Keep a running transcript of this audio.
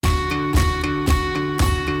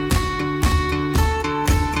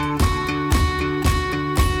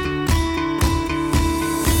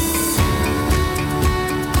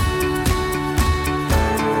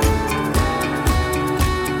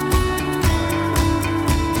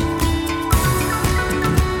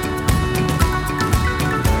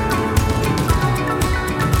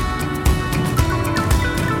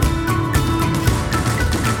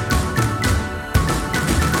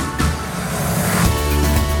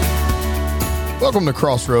Welcome to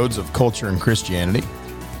Crossroads of Culture and Christianity.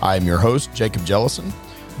 I am your host, Jacob Jellison,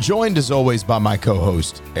 joined as always by my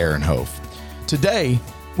co-host, Aaron Hof. Today,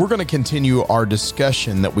 we're going to continue our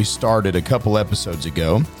discussion that we started a couple episodes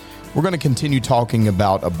ago. We're going to continue talking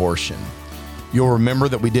about abortion. You'll remember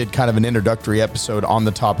that we did kind of an introductory episode on the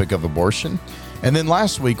topic of abortion. And then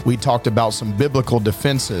last week, we talked about some biblical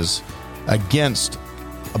defenses against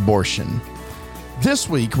abortion. This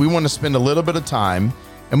week, we want to spend a little bit of time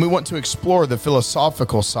and we want to explore the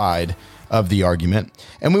philosophical side of the argument.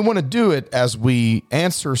 And we want to do it as we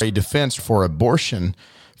answer a defense for abortion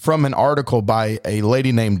from an article by a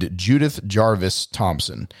lady named Judith Jarvis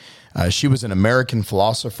Thomson. She was an American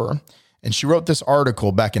philosopher, and she wrote this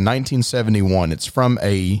article back in 1971. It's from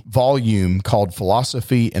a volume called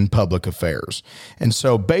Philosophy in Public Affairs. And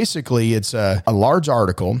so basically, it's a large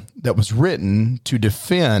article that was written to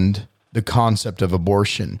defend the concept of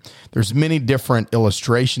abortion. There's many different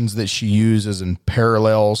illustrations that she uses and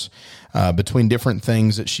parallels between different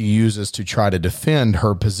things that she uses to try to defend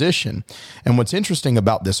her position. And what's interesting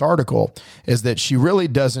about this article is that she really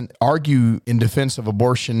doesn't argue in defense of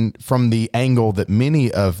abortion from the angle that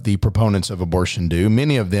many of the proponents of abortion do.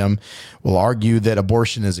 Many of them will argue that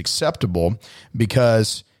abortion is acceptable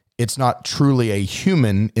because it's not truly a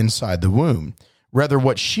human inside the womb. Rather,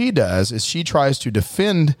 what she does is she tries to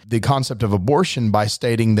defend the concept of abortion by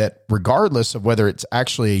stating that regardless of whether it's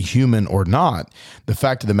actually a human or not, the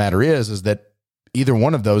fact of the matter is that either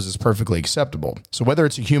one of those is perfectly acceptable. So whether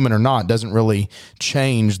it's a human or not doesn't really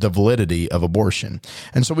change the validity of abortion.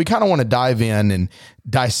 And so we kind of want to dive in and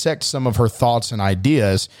dissect some of her thoughts and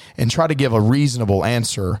ideas and try to give a reasonable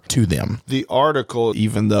answer to them. The article,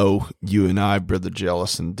 even though you and I, Brother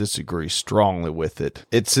Jellison, disagree strongly with it,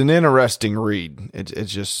 it's an interesting read.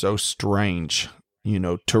 It's just so strange,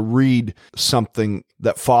 to read something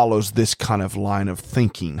that follows this kind of line of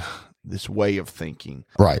thinking, this way of thinking.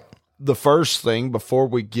 Right. The first thing before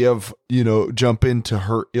we jump into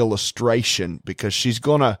her illustration, because she's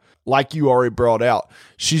going to, like you already brought out,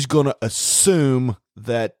 she's going to assume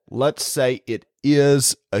that, let's say it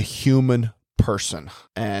is a human person,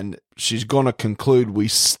 and she's going to conclude we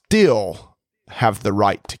still have the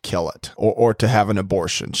right to kill it or to have an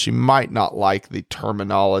abortion. She might not like the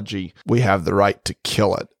terminology, we have the right to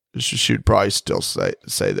kill it. She would probably still say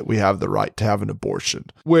that we have the right to have an abortion,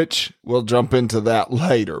 which we'll jump into that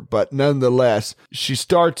later. But nonetheless, she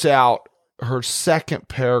starts out her second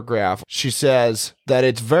paragraph. She says that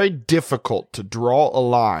it's very difficult to draw a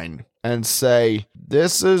line and say,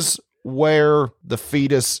 this is where the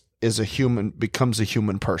fetus becomes a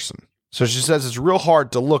human person. So she says it's real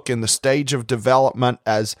hard to look in the stage of development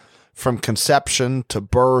as from conception to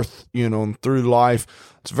birth, and through life.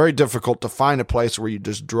 It's very difficult to find a place where you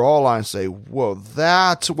just draw a line and say, whoa,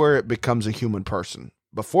 that's where it becomes a human person.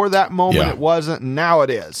 Before that moment, It wasn't, and now it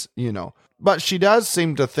is, But she does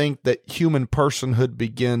seem to think that human personhood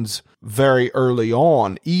begins very early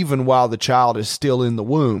on, even while the child is still in the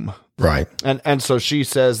womb. Right. And so she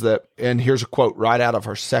says that, and here's a quote right out of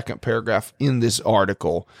her second paragraph in this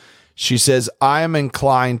article. She says, I am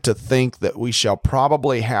inclined to think that we shall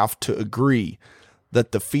probably have to agree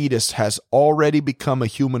that the fetus has already become a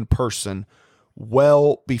human person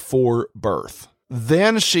well before birth.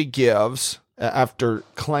 Then she gives, after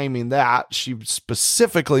claiming that, she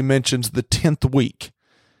specifically mentions the 10th week.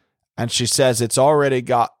 And she says it's already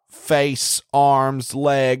got face, arms,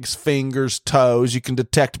 legs, fingers, toes. You can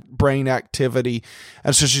detect brain activity.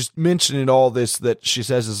 And so she's mentioning all this that she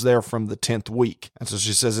says is there from the 10th week. And so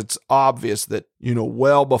she says it's obvious that,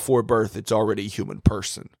 well before birth, it's already a human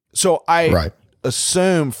person. So I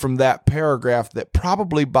assume from that paragraph that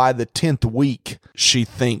probably by the 10th week, she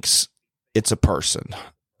thinks it's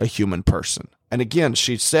a human person. And again,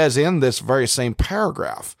 she says in this very same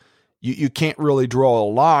paragraph, you can't really draw a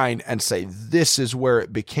line and say this is where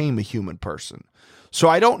it became a human person. So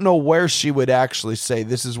I don't know where she would actually say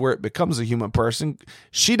this is where it becomes a human person.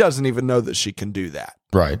 She doesn't even know that she can do that.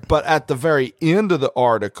 Right. But at the very end of the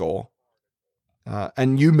article,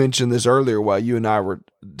 and you mentioned this earlier while you and I were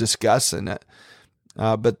discussing it,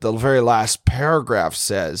 but the very last paragraph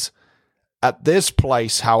says, at this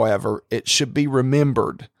place, however, it should be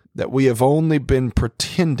remembered that we have only been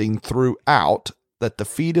pretending throughout that the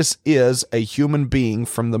fetus is a human being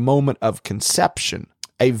from the moment of conception.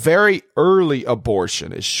 A very early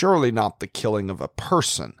abortion is surely not the killing of a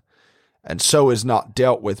person, and so is not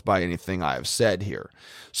dealt with by anything I have said here.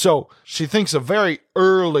 So she thinks a very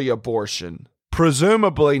early abortion,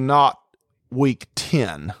 presumably not week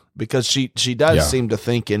 10, because she does seem to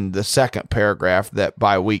think in the second paragraph that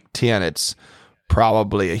by week 10 it's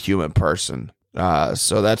probably a human person.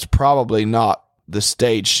 So that's probably not the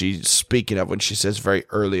stage she's speaking of when she says very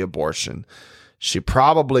early abortion. She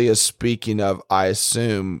probably is speaking of, I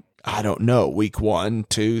assume, I don't know, week 1,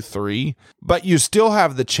 2, 3. But you still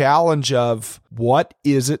have the challenge of what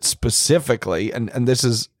is it specifically? And this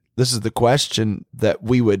is the question that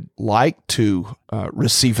we would like to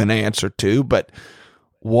receive an answer to. But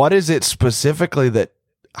what is it specifically that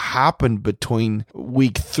happened between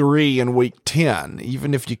week 3 and week 10?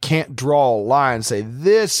 Even if you can't draw a line and say,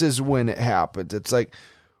 this is when it happened. It's like,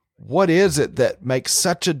 what is it that makes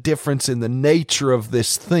such a difference in the nature of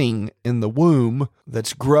this thing in the womb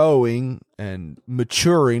that's growing and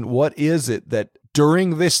maturing? What is it that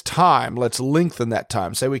during this time, let's lengthen that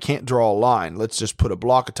time. Say we can't draw a line. Let's just put a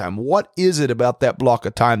block of time. What is it about that block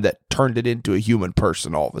of time that turned it into a human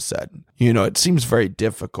person all of a sudden? It seems very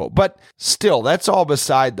difficult. But still, that's all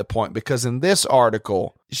beside the point, because in this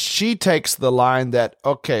article, she takes the line that,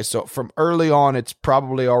 okay, so from early on, it's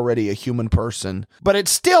probably already a human person, but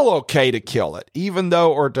it's still okay to kill it, even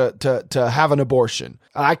though, or to have an abortion.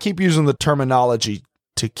 I keep using the terminology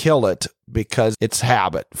to kill it because it's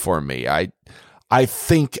habit for me. I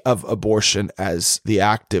think of abortion as the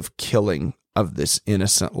active killing of this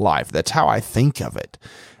innocent life. That's how I think of it.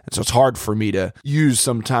 And so it's hard for me to use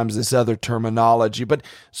sometimes this other terminology. But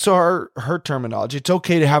so her terminology, it's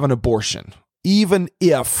okay to have an abortion, even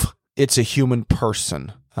if it's a human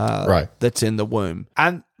person that's in the womb.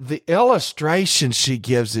 And the illustration she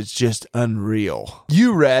gives is just unreal.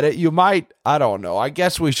 You read it. You might, I don't know. I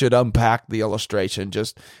guess we should unpack the illustration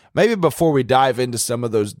just maybe before we dive into some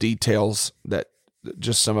of those details that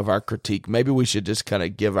just some of our critique. Maybe we should just kind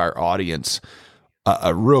of give our audience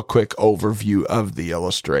a real quick overview of the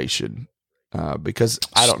illustration, because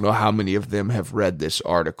I don't know how many of them have read this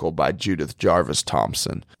article by Judith Jarvis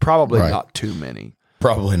Thompson. Probably not too many.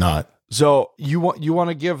 Probably not. So you want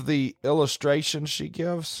to give the illustration she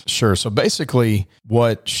gives? Sure. So basically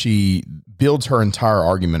what she builds her entire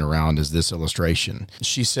argument around is this illustration.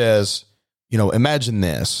 She says, imagine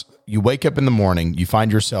this. You wake up in the morning, you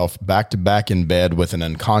find yourself back to back in bed with an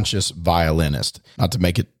unconscious violinist. Not to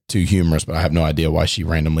make it too humorous, but I have no idea why she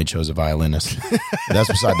randomly chose a violinist. That's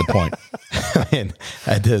beside the point.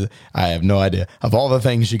 I have no idea. Of all the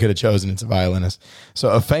things she could have chosen, it's a violinist. So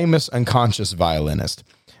a famous unconscious violinist.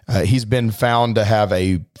 He's been found to have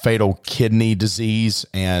a fatal kidney disease.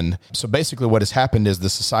 And so basically what has happened is the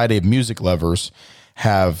Society of Music Lovers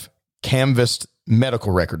have canvassed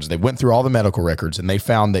medical records. They went through all the medical records and they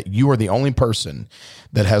found that you are the only person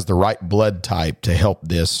that has the right blood type to help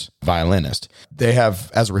this violinist. They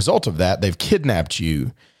have, as a result of that, they've kidnapped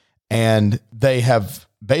you and they have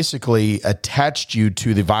basically attached you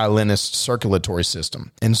to the violinist's circulatory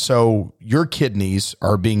system. And so your kidneys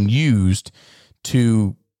are being used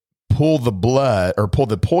to pull the blood or pull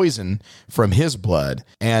the poison from his blood.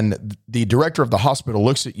 And the director of the hospital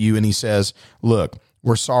looks at you and he says, look,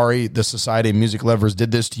 we're sorry the Society of Music Lovers did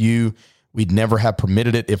this to you. We'd never have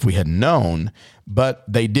permitted it if we had known, but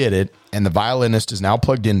they did it, and the violinist is now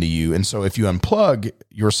plugged into you. And so if you unplug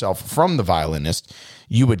yourself from the violinist,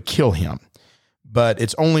 you would kill him. But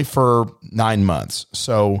it's only for 9 months.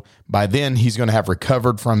 So by then, he's going to have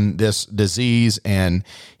recovered from this disease, and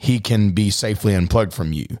he can be safely unplugged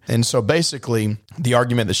from you. And so basically, the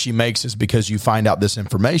argument that she makes is because you find out this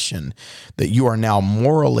information, that you are now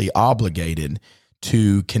morally obligated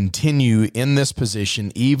to continue in this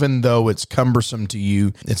position, even though it's cumbersome to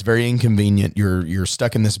you. It's very inconvenient. You're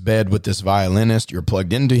stuck in this bed with this violinist. You're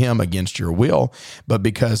plugged into him against your will, but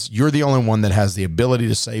because you're the only one that has the ability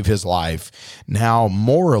to save his life, now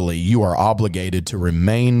morally you are obligated to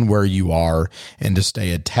remain where you are and to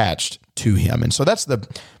stay attached to him. And so that's the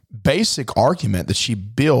basic argument that she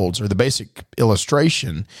builds, or the basic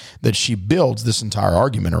illustration that she builds this entire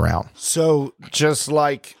argument around. So just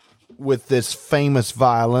like with this famous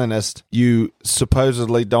violinist, you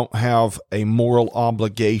supposedly don't have a moral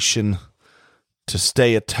obligation to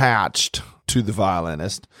stay attached to the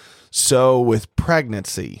violinist. So with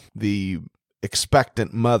pregnancy, the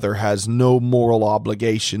expectant mother has no moral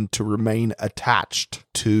obligation to remain attached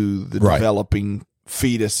to the developing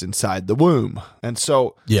fetus inside the womb. And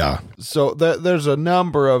so, there's a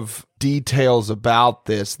number of details about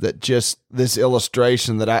this that just this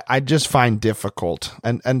illustration that I just find difficult,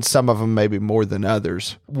 and some of them maybe more than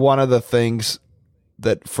others. One of the things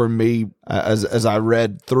that for me, as I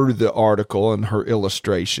read through the article and her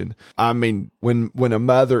illustration, I mean, when a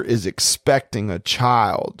mother is expecting a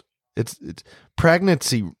child, it's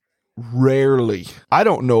pregnancy. Rarely, I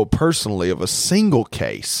don't know personally of a single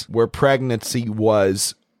case where pregnancy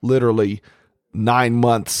was literally 9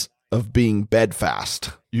 months of being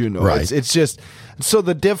bedfast. It's just, so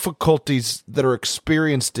the difficulties that are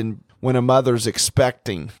experienced in when a mother's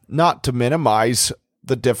expecting, not to minimize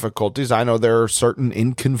the difficulties. I know there are certain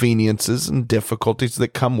inconveniences and difficulties that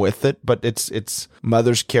come with it, but it's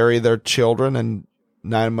mothers carry their children, and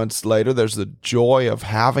 9 months later, there's the joy of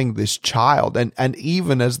having this child. And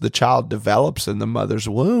even as the child develops in the mother's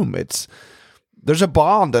womb, there's a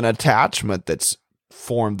bond and attachment that's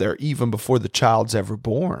formed there even before the child's ever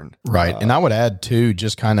born. Right. And I would add too,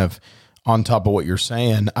 just kind of on top of what you're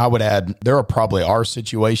saying, I would add there are probably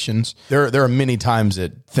situations. There are many times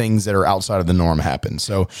that things that are outside of the norm happen.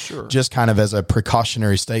 So just kind of as a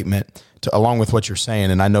precautionary statement along with what you're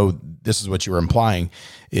saying, and I know this is what you were implying,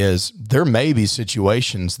 is there may be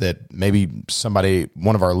situations that maybe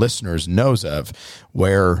one of our listeners knows of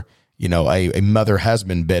where, you know, a mother has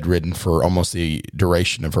been bedridden for almost the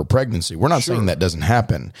duration of her pregnancy. We're not saying that doesn't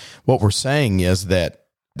happen. What we're saying is that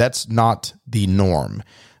that's not the norm.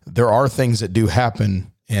 There are things that do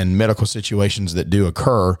happen in medical situations that do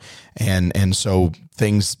occur, and so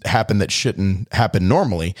things happen that shouldn't happen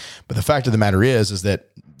normally. But the fact of the matter is that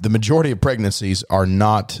the majority of pregnancies are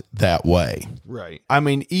not that way. Right. I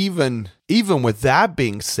mean, even with that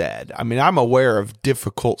being said, I mean, I'm aware of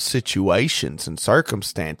difficult situations and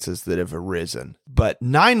circumstances that have arisen, but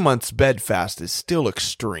 9 months bedfast is still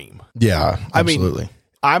extreme. Yeah, absolutely. I mean,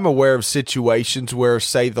 I'm aware of situations where,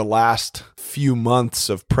 say, the last few months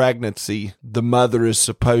of pregnancy, the mother is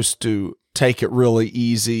supposed to take it really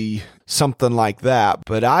easy, something like that.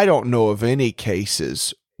 But I don't know of any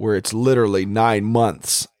cases where it's literally 9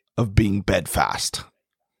 months of being bedfast.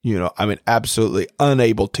 You know, I mean, absolutely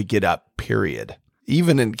unable to get up, period.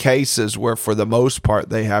 Even in cases where, for the most part,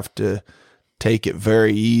 they have to take it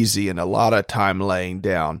very easy and a lot of time laying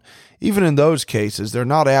down. Even in those cases, they're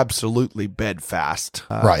not absolutely bedfast.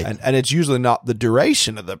 Right. And it's usually not the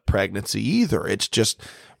duration of the pregnancy either. It's just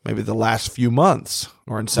maybe the last few months,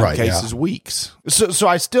 or in some cases, weeks. So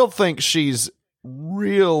I still think she's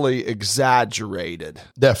really exaggerated.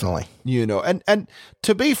 Definitely. You know, and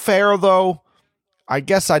to be fair, though, I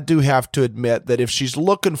guess I do have to admit that if she's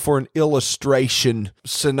looking for an illustration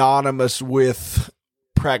synonymous with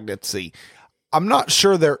pregnancy, I'm not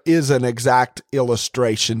sure there is an exact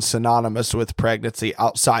illustration synonymous with pregnancy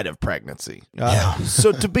outside of pregnancy.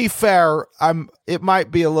 So to be fair, it might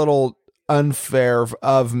be a little unfair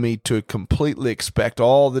of me to completely expect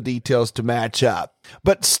all the details to match up,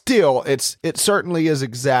 but still, it certainly is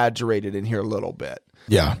exaggerated in here a little bit.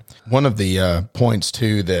 Yeah. One of the points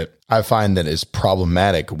too that I find that is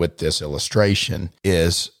problematic with this illustration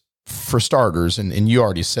is, for starters, and you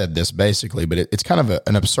already said this basically, but it's kind of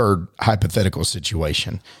an absurd hypothetical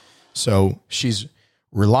situation. So she's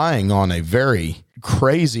relying on a very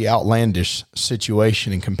crazy, outlandish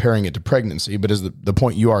situation and comparing it to pregnancy. But as the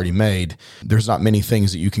point you already made, there's not many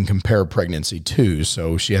things that you can compare pregnancy to.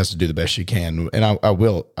 So she has to do the best she can. And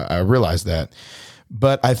I realize that.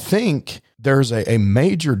 But I think there's a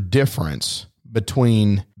major difference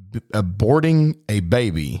between aborting a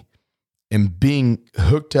baby and being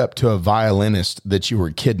hooked up to a violinist that you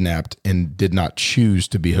were kidnapped and did not choose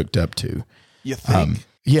to be hooked up to. You think?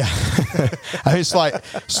 Yeah. I mean,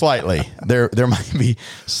 slightly. There might be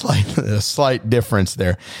a slight difference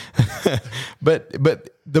there. But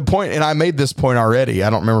the point, and I made this point already, I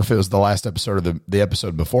don't remember if it was the last episode or the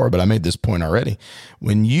episode before, but I made this point already.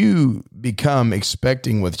 When you become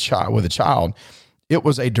expecting with a child, it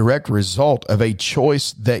was a direct result of a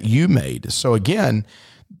choice that you made. So again,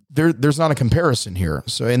 there's not a comparison here.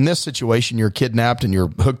 So in this situation, you're kidnapped and you're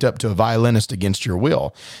hooked up to a violinist against your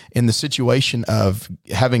will. In the situation of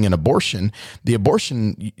having an abortion,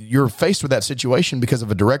 you're faced with that situation because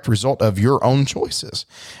of a direct result of your own choices.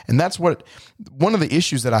 And that's one of the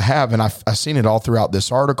issues that I have, and I've seen it all throughout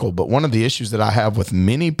this article, but one of the issues that I have with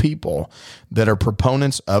many people that are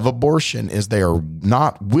proponents of abortion is they are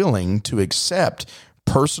not willing to accept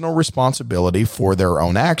personal responsibility for their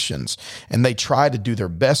own actions. And they try to do their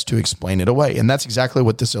best to explain it away. And that's exactly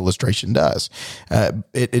what this illustration does.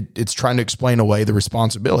 It's trying to explain away the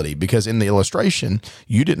responsibility, because in the illustration,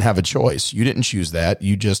 you didn't have a choice. You didn't choose that.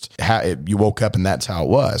 You just you woke up and that's how it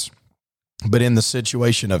was. But in the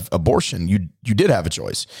situation of abortion, you did have a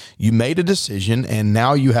choice. You made a decision, and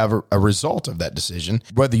now you have a result of that decision.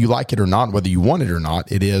 Whether you like it or not, whether you want it or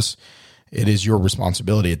not, it is your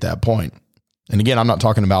responsibility at that point. And again, I'm not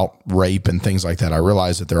talking about rape and things like that. I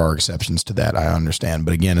realize that there are exceptions to that. I understand.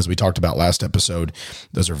 But again, as we talked about last episode,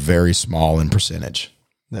 those are very small in percentage.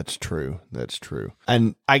 That's true. That's true.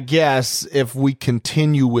 And I guess if we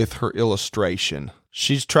continue with her illustration,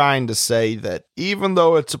 she's trying to say that even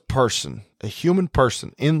though it's a human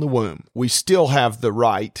person in the womb, we still have the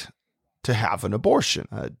right to have an abortion.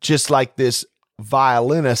 Just like this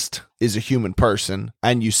violinist is a human person,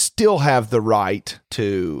 and you still have the right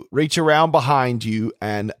to reach around behind you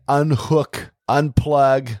and unhook,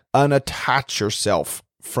 unplug, unattach yourself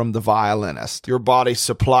from the violinist. Your body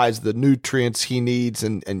supplies the nutrients he needs,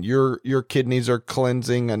 and your kidneys are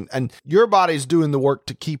cleansing, and your body's doing the work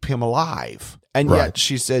to keep him alive. And yet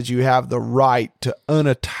she says you have the right to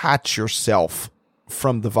unattach yourself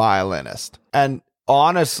from the violinist. And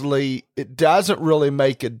honestly, it doesn't really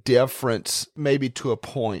make a difference, maybe to a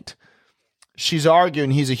point. She's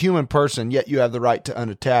arguing he's a human person, yet you have the right to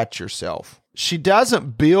unattach yourself. She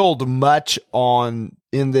doesn't build much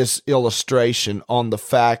in this illustration on the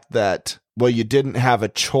fact that, well, you didn't have a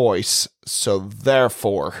choice, so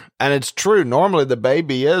therefore. And it's true, normally the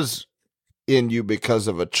baby is in you because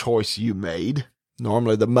of a choice you made.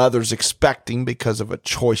 Normally the mother's expecting because of a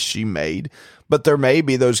choice she made. But there may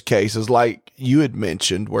be those cases like you had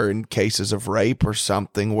mentioned, where in cases of rape or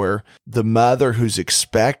something where the mother who's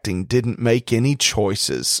expecting didn't make any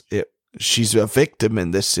choices. She's a victim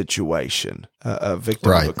in this situation, a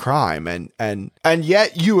victim of a crime. And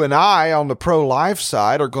yet you and I on the pro-life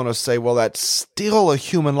side are going to say, well, that's still a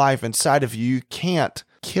human life inside of you. You can't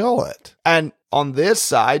kill it. And on this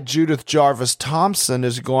side, Judith Jarvis Thompson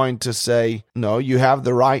is going to say, no, you have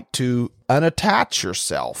the right to unattach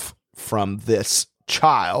yourself from this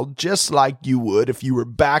child, just like you would if you were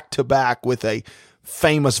back to back with a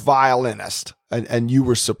famous violinist and you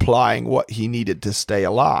were supplying what he needed to stay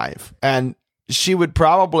alive. And she would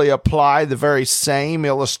probably apply the very same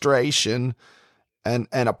illustration and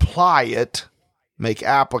apply it, make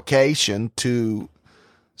application to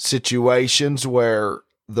situations where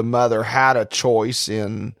the mother had a choice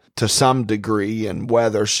to some degree in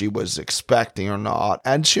whether she was expecting or not.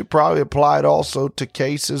 And she'd probably apply it also to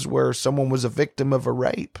cases where someone was a victim of a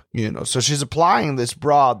rape, so she's applying this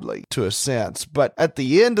broadly to a sense. But at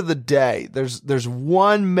the end of the day, there's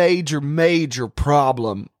one major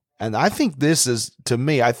problem. And I think this is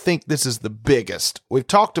the biggest. We've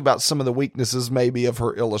talked about some of the weaknesses maybe of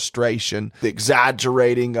her illustration, the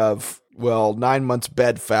exaggerating of, 9 months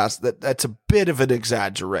bedfast, that's a bit of an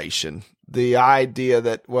exaggeration. The idea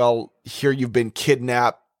that, here you've been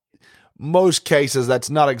kidnapped. Most cases,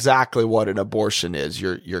 that's not exactly what an abortion is.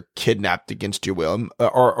 You're kidnapped against your will,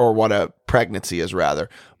 or what a pregnancy is, rather.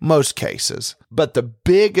 Most cases. But the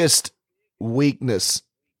biggest weakness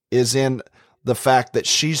is in the fact that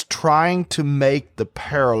she's trying to make the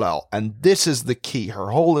parallel, and this is the key.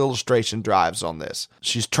 Her whole illustration drives on this.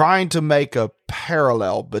 She's trying to make a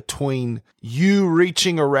parallel between you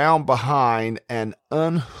reaching around behind and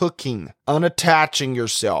unhooking, unattaching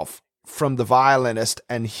yourself from the violinist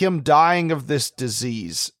and him dying of this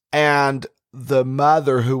disease, and the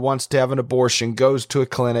mother who wants to have an abortion goes to a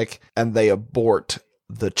clinic and they abort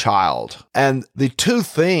the child. And the two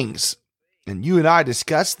things, and you and I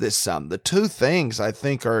discussed this some, the two things I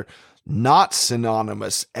think are not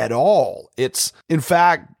synonymous at all. It's, in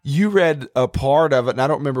fact, you read a part of it, and I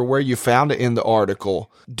don't remember where you found it in the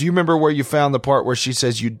article. Do you remember where you found the part where she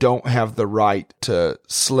says you don't have the right to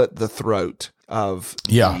slit the throat of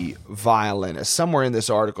the violinist? Somewhere in this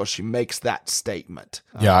article, she makes that statement.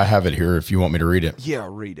 Yeah, I have it here if you want me to read it. Yeah,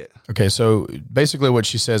 read it. Okay, so basically what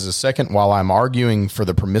she says is, second, while I'm arguing for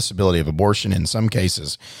the permissibility of abortion in some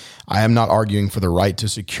cases, I am not arguing for the right to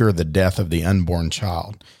secure the death of the unborn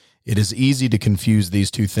child. It is easy to confuse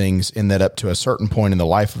these two things in that up to a certain point in the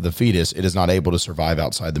life of the fetus, it is not able to survive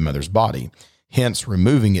outside the mother's body. Hence,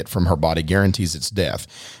 removing it from her body guarantees its death.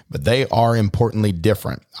 But they are importantly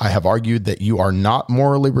different. I have argued that you are not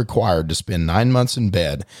morally required to spend 9 months in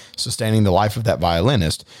bed sustaining the life of that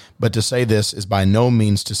violinist, but to say this is by no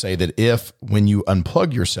means to say that if, when you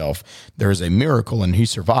unplug yourself, there is a miracle and he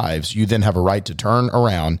survives, you then have a right to turn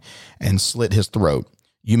around and slit his throat.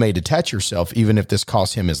 You may detach yourself even if this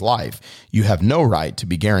costs him his life. You have no right to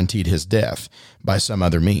be guaranteed his death by some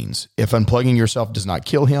other means. If unplugging yourself does not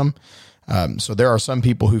kill him, so there are some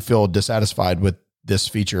people who feel dissatisfied with this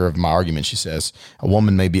feature of my argument. She says, a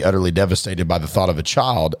woman may be utterly devastated by the thought of a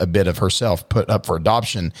child, a bit of herself put up for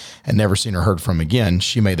adoption and never seen or heard from again.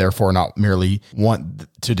 She may therefore not merely want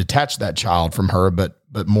to detach that child from her, but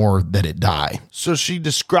more that it die. So she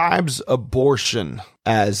describes abortion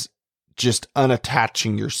as just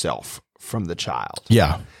unattaching yourself from the child.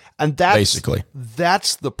 Yeah. And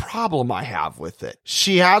that's the problem I have with it.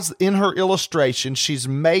 She has, in her illustration, she's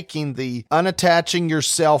making the unattaching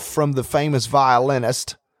yourself from the famous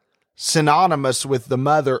violinist synonymous with the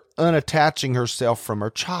mother unattaching herself from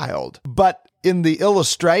her child. But in the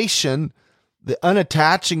illustration, the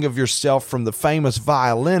unattaching of yourself from the famous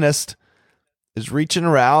violinist is reaching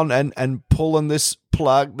around and pulling this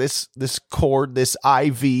plug, this cord, this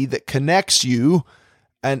IV that connects you,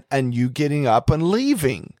 and you getting up and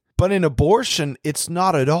leaving. But in abortion, it's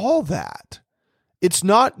not at all that. It's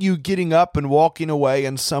not you getting up and walking away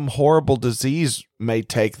and some horrible disease may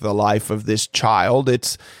take the life of this child.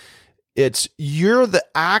 It's you're the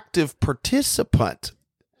active participant.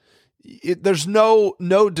 There's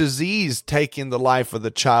no disease taking the life of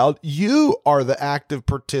the child. You are the active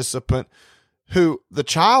participant who the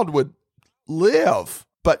child would live,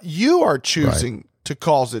 but you are choosing to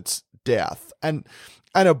cause its death. And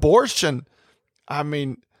abortion, I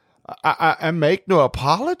mean, I make no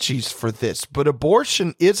apologies for this, but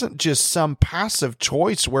abortion isn't just some passive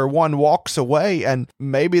choice where one walks away and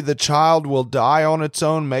maybe the child will die on its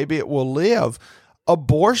own, maybe it will live.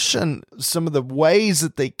 Abortion, some of the ways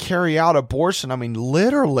that they carry out abortion, I mean,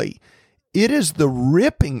 literally, it is the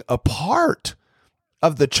ripping apart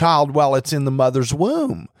of the child while it's in the mother's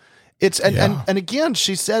womb. And again,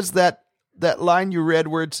 she says that line you read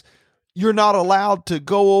where you're not allowed to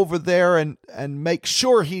go over there and make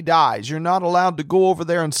sure he dies. You're not allowed to go over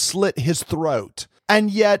there and slit his throat.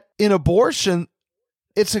 And yet in abortion,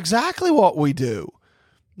 it's exactly what we do.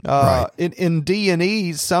 In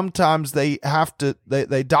D&E, sometimes they have to,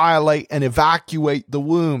 they dilate and evacuate the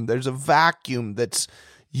womb. There's a vacuum that's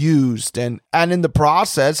used. And in the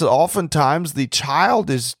process, oftentimes the child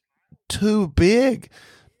is too big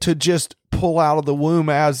to just pull out of the womb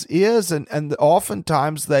as is. And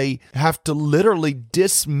oftentimes they have to literally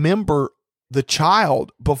dismember the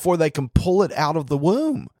child before they can pull it out of the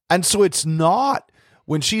womb. And so it's not,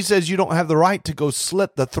 when she says you don't have the right to go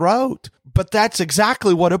slit the throat, but that's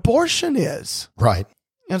exactly what abortion is. Right.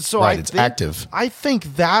 And so it's active. I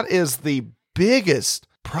think that is the biggest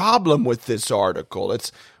problem with this article.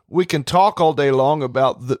 We can talk all day long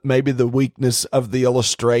about maybe the weakness of the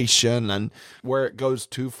illustration and where it goes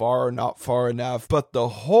too far or not far enough. But the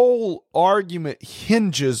whole argument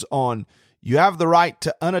hinges on you have the right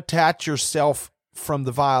to unattach yourself from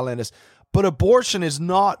the violinist. But abortion is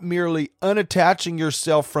not merely unattaching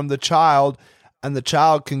yourself from the child and the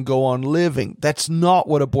child can go on living. That's not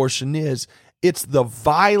what abortion is. It's the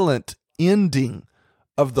violent ending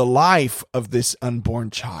of the life of this unborn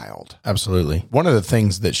child. Absolutely. One of the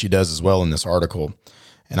things that she does as well in this article,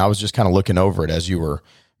 and I was just kind of looking over it as you were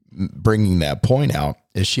bringing that point out,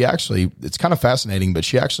 is she actually, it's kind of fascinating, but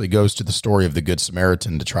she actually goes to the story of the Good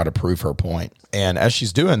Samaritan to try to prove her point. And as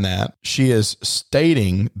she's doing that, she is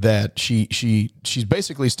stating that she's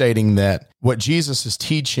basically stating that what Jesus is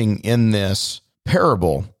teaching in this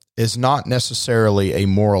parable is not necessarily a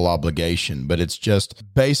moral obligation, but it's just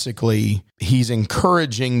basically he's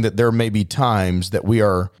encouraging that there may be times that we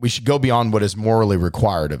should go beyond what is morally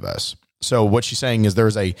required of us. So what she's saying is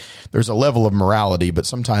there's a level of morality, but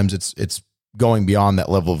sometimes it's going beyond that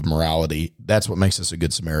level of morality. That's what makes us a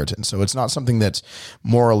good Samaritan. So it's not something that's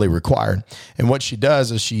morally required. And what she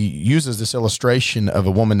does is she uses this illustration of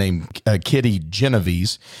a woman named Kitty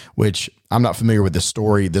Genovese, which I'm not familiar with this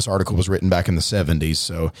story. This article was written back in the 70s.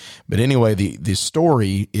 So, but anyway, the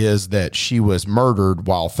story is that she was murdered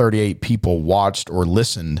while 38 people watched or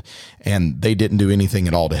listened, and they didn't do anything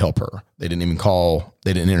at all to help her. They didn't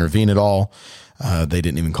intervene at all. They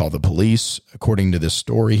didn't even call the police, according to this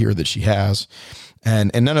story here that she has.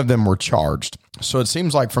 And none of them were charged. So it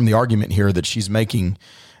seems like from the argument here that she's making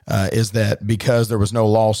is that because there was no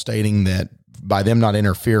law stating that by them not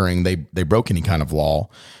interfering, they broke any kind of law,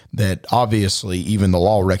 that obviously even the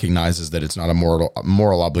law recognizes that it's not a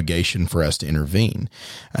moral obligation for us to intervene.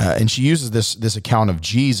 And she uses this account of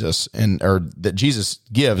Jesus or that Jesus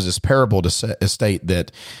gives this parable to state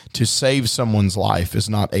that to save someone's life is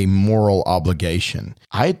not a moral obligation.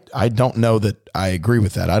 I don't know that I agree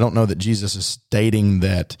with that. I don't know that Jesus is stating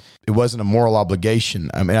that it wasn't a moral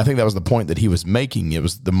obligation. I mean, I think that was the point that he was making. It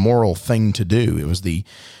was the moral thing to do. It was the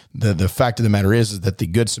fact of the matter is that the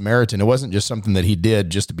Good Samaritan, it wasn't just something that he did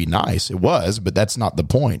just to be nice. It was, but that's not the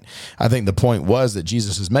point. I think the point was that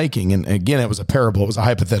Jesus is making, and again, it was a parable, it was a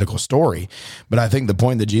hypothetical story, but I think the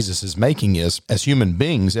point that Jesus is making is, as human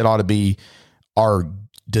beings, it ought to be our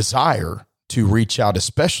desire to reach out,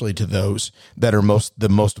 especially to those that are the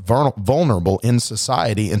most vulnerable in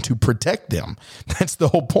society, and to protect them. That's the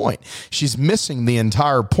whole point. She's missing the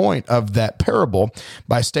entire point of that parable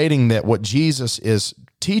by stating that what Jesus is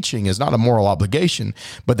teaching is not a moral obligation,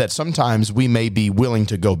 but that sometimes we may be willing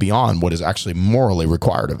to go beyond what is actually morally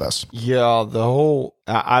required of us. Yeah,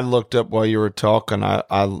 I looked up while you were talking.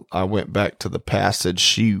 I went back to the passage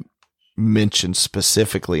she mentioned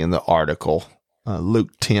specifically in the article,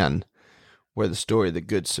 Luke 10, where the story of the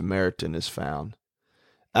Good Samaritan is found.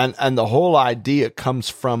 And the whole idea comes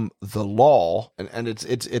from the law, and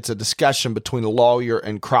it's a discussion between the lawyer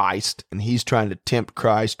and Christ, and he's trying to tempt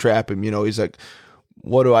Christ, trap him. He's like,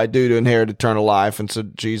 what do I do to inherit eternal life? And so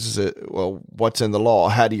Jesus said, well, what's in the law?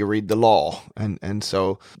 How do you read the law? And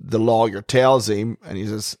so the lawyer tells him, and he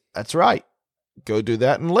says, that's right. Go do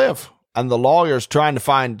that and live. And the lawyer's trying to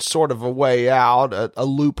find sort of a way out, a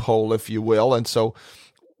loophole, if you will. And so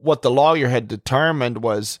what the lawyer had determined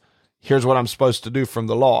was, here's what I'm supposed to do from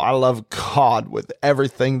the law. I love God with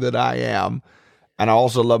everything that I am, and I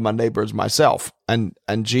also love my neighbor as myself. And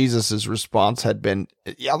Jesus' response had been,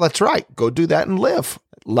 yeah, that's right. Go do that and live.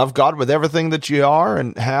 Love God with everything that you are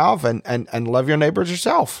and have, and love your neighbor as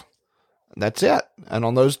yourself. And that's it. And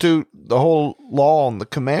on those two, the whole law and the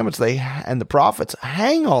commandments and the prophets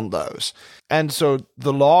hang on those. And so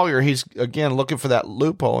the lawyer, he's again looking for that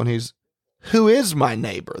loophole, and he's, who is my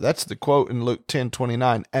neighbor? That's the quote in Luke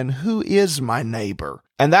 10:29. And who is my neighbor?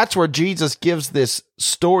 And that's where Jesus gives this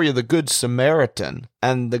story of the Good Samaritan.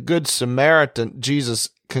 And the Good Samaritan, Jesus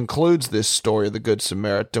concludes this story of the Good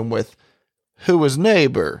Samaritan with, who was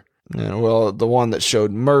neighbor? Well, the one that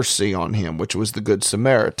showed mercy on him, which was the Good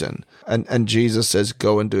Samaritan. And Jesus says,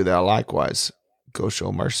 go and do thou likewise. Go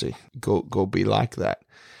show mercy. Go be like that.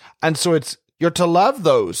 And so you're to love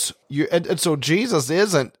those. And so Jesus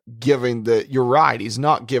isn't giving you're right, he's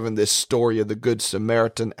not giving this story of the Good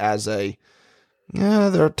Samaritan as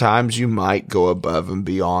there are times you might go above and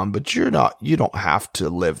beyond, but you don't have to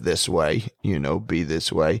live this way, be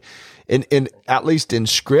this way. In at least in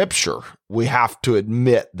Scripture, we have to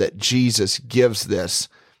admit that Jesus gives this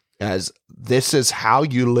as this is how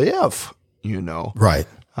you live, Right.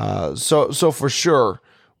 So for sure,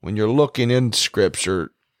 when you're looking in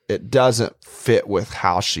Scripture, it doesn't fit with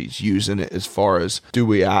how she's using it as far as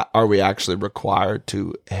are we actually required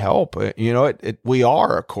to help? We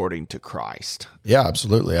are according to Christ. Yeah,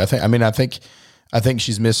 absolutely. I think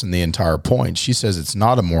she's missing the entire point. She says it's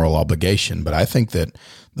not a moral obligation, but I think that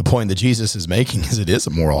the point that Jesus is making is it is a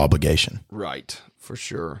moral obligation. Right, for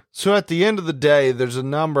sure. So at the end of the day,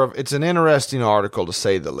 it's an interesting article to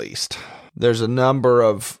say the least. There's a number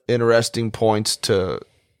of interesting points to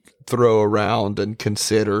throw around and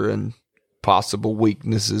consider, and possible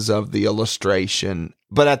weaknesses of the illustration.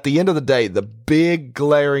 But at the end of the day, the big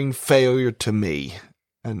glaring failure to me,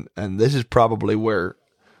 and this is probably where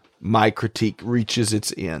my critique reaches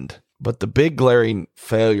its end, but the big glaring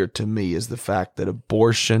failure to me is the fact that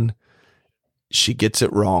abortion, she gets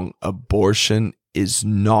it wrong. Abortion is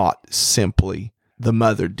not simply the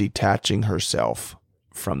mother detaching herself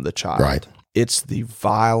from the child. Right. It's the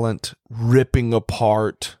violent ripping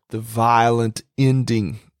apart, the violent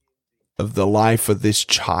ending of the life of this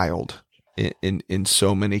child in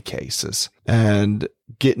so many cases. And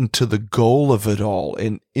getting to the goal of it all.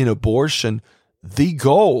 In abortion, the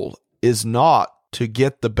goal is not to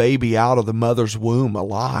get the baby out of the mother's womb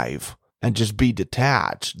alive and just be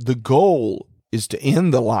detached. The goal is to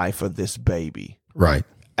end the life of this baby. Right.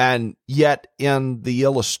 And yet in the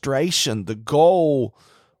illustration, the goal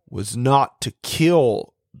was not to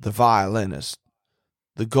kill the violinist.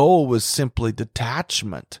 The goal was simply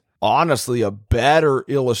detachment. Honestly, a better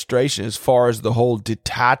illustration as far as the whole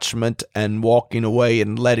detachment and walking away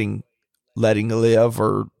and letting live,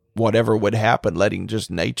 or whatever would happen, letting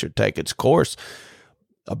just nature take its course.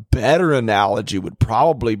 A better analogy would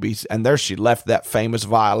probably be, and there she left that famous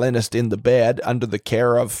violinist in the bed under the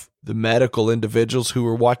care of the medical individuals who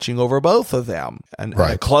were watching over both of them. And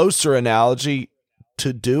a closer analogy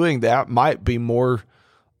to doing that might be more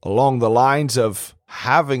along the lines of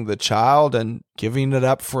having the child and giving it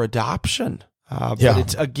up for adoption. But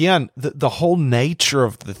it's, again, the whole nature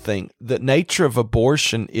of the thing, the nature of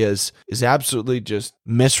abortion is absolutely just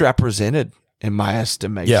misrepresented in my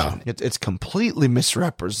estimation. Yeah. It's completely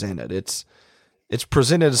misrepresented. It's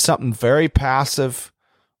presented as something very passive.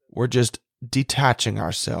 We're just detaching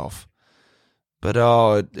ourselves. But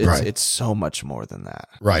it's so much more than that.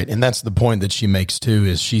 Right. And that's the point that she makes too,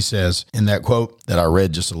 is she says in that quote that I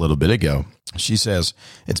read just a little bit ago, she says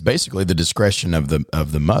it's basically the discretion of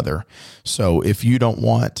the mother. So if you don't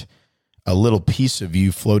want a little piece of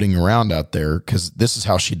you floating around out there, because this is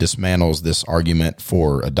how she dismantles this argument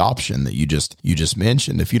for adoption that you just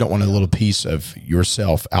mentioned. If you don't want a little piece of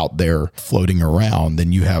yourself out there floating around,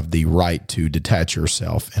 then you have the right to detach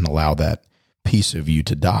yourself and allow that piece of you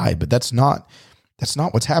to die. But that's not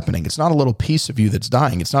what's happening. It's not a little piece of you that's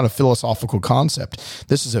dying. It's not a philosophical concept.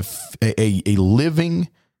 This is a living,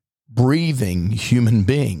 breathing human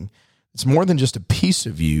being. It's more than just a piece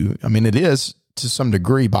of you. I mean, it is to some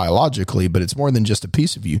degree biologically, but it's more than just a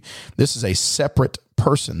piece of you. This is a separate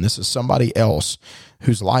person. This is somebody else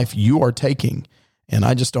whose life you are taking And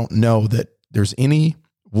I just don't know that there's any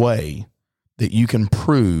way that you can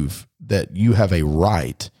prove that you have a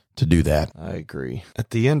right to do that. I agree.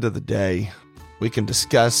 At the end of the day, we can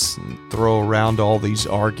discuss and throw around all these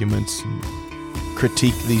arguments and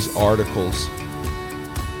critique these articles.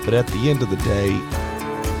 But at the end of the day,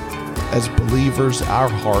 as believers, our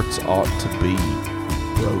hearts ought to be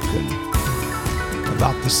broken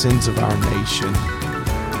about the sins of our nation.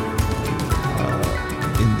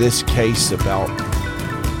 In this case, about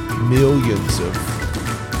millions of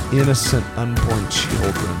innocent unborn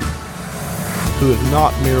children who have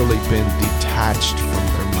not merely been detached from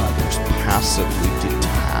their mothers, passively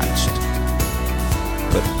detached,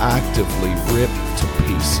 but actively ripped to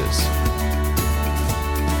pieces.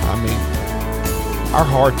 I mean, our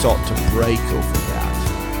hearts ought to break over that.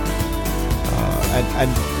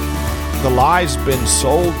 And the lie's been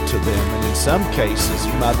sold to them, and in some cases,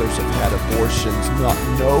 mothers have had abortions not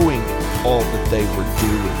knowing all that they were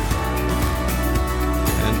doing.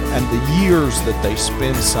 And the years that they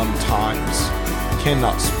spend sometimes,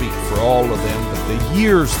 cannot speak for all of them, but the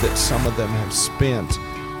years that some of them have spent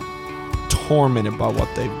tormented by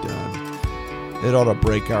what they've done, it ought to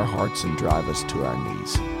break our hearts and drive us to our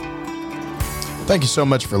knees. Thank you so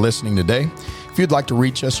much for listening today. If you'd like to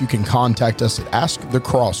reach us, you can contact us at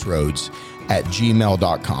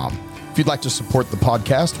askthecrossroads@gmail.com. If you'd like to support the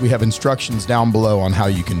podcast, we have instructions down below on how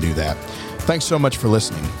you can do that. Thanks so much for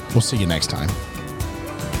listening. We'll see you next time.